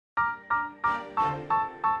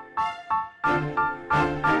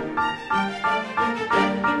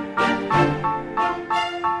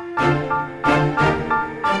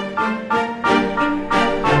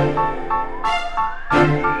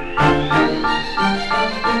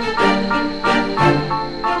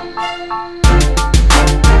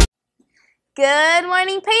Good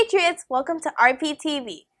morning, Patriots! Welcome to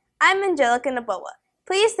RPTV. I'm Angelica Naboa.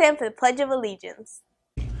 Please stand for the Pledge of Allegiance.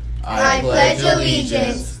 I pledge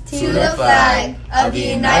allegiance to the flag of the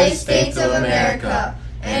United States of America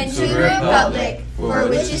and to the republic for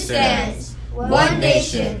which it stands, one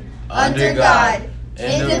nation, under God,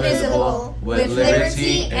 indivisible, with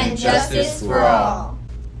liberty and justice for all.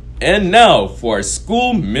 And now for our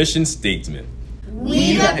school mission statement.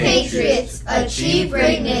 We the Patriots achieve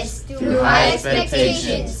greatness through high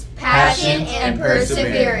expectations, passion, and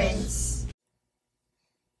perseverance.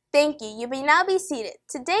 Thank you. You may now be seated.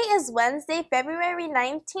 Today is Wednesday, February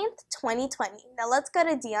 19th, 2020. Now let's go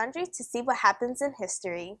to DeAndre to see what happens in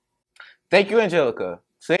history. Thank you, Angelica.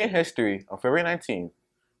 Today in history, on February 19th,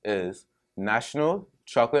 is National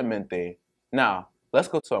Chocolate Mint Day. Now, let's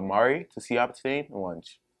go to Amari to see our today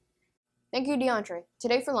lunch. Thank you, DeAndre.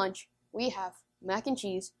 Today for lunch, we have mac and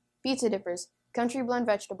cheese, pizza dippers, country blend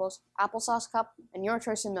vegetables, applesauce cup, and your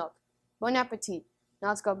choice of milk. Bon appetit. Now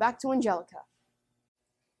let's go back to Angelica.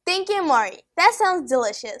 Thank you, Maury. That sounds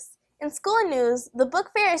delicious. In school news, the book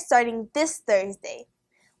fair is starting this Thursday.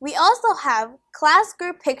 We also have class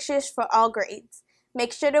group pictures for all grades.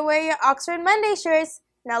 Make sure to wear your Oxford Monday shirts.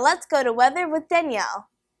 Now let's go to weather with Danielle.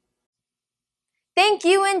 Thank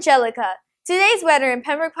you, Angelica. Today's weather in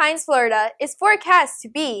Pembroke Pines, Florida is forecast to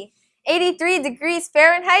be 83 degrees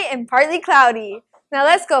Fahrenheit and partly cloudy. Now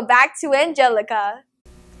let's go back to Angelica.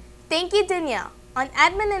 Thank you, Danielle. On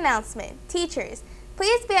admin announcement, teachers,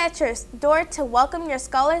 please be at your door to welcome your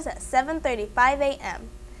scholars at 7:35 a.m.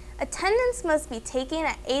 Attendance must be taken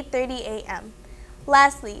at 8:30 a.m.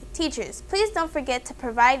 Lastly, teachers, please don't forget to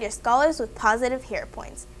provide your scholars with positive hero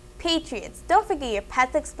points. Patriots, don't forget your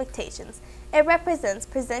past expectations. It represents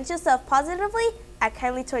present yourself positively, act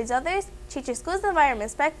kindly towards others, treat your school's environment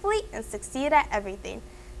respectfully, and succeed at everything.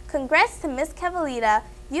 Congrats to Miss Cavalita.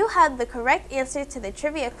 You had the correct answer to the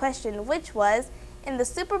trivia question, which was, in the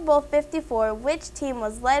Super Bowl 54, which team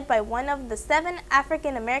was led by one of the 7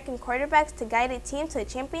 African-American quarterbacks to guide a team to a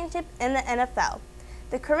championship in the NFL?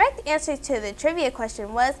 The correct answer to the trivia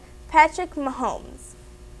question was Patrick Mahomes.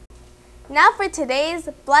 Now for today's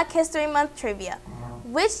Black History Month trivia.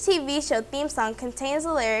 Which TV show theme song contains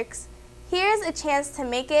the lyrics, "Here's a chance to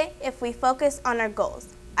make it if we focus on our goals"?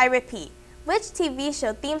 I repeat, which TV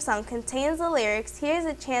show theme song contains the lyrics, "Here's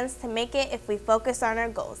a chance to make it if we focus on our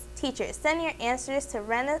goals"? Teachers, send your answers to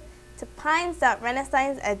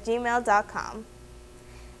pines.renaissance@gmail.com.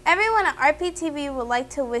 Everyone at RPTV would like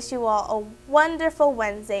to wish you all a wonderful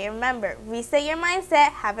Wednesday. Remember, reset your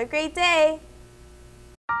mindset. Have a great day.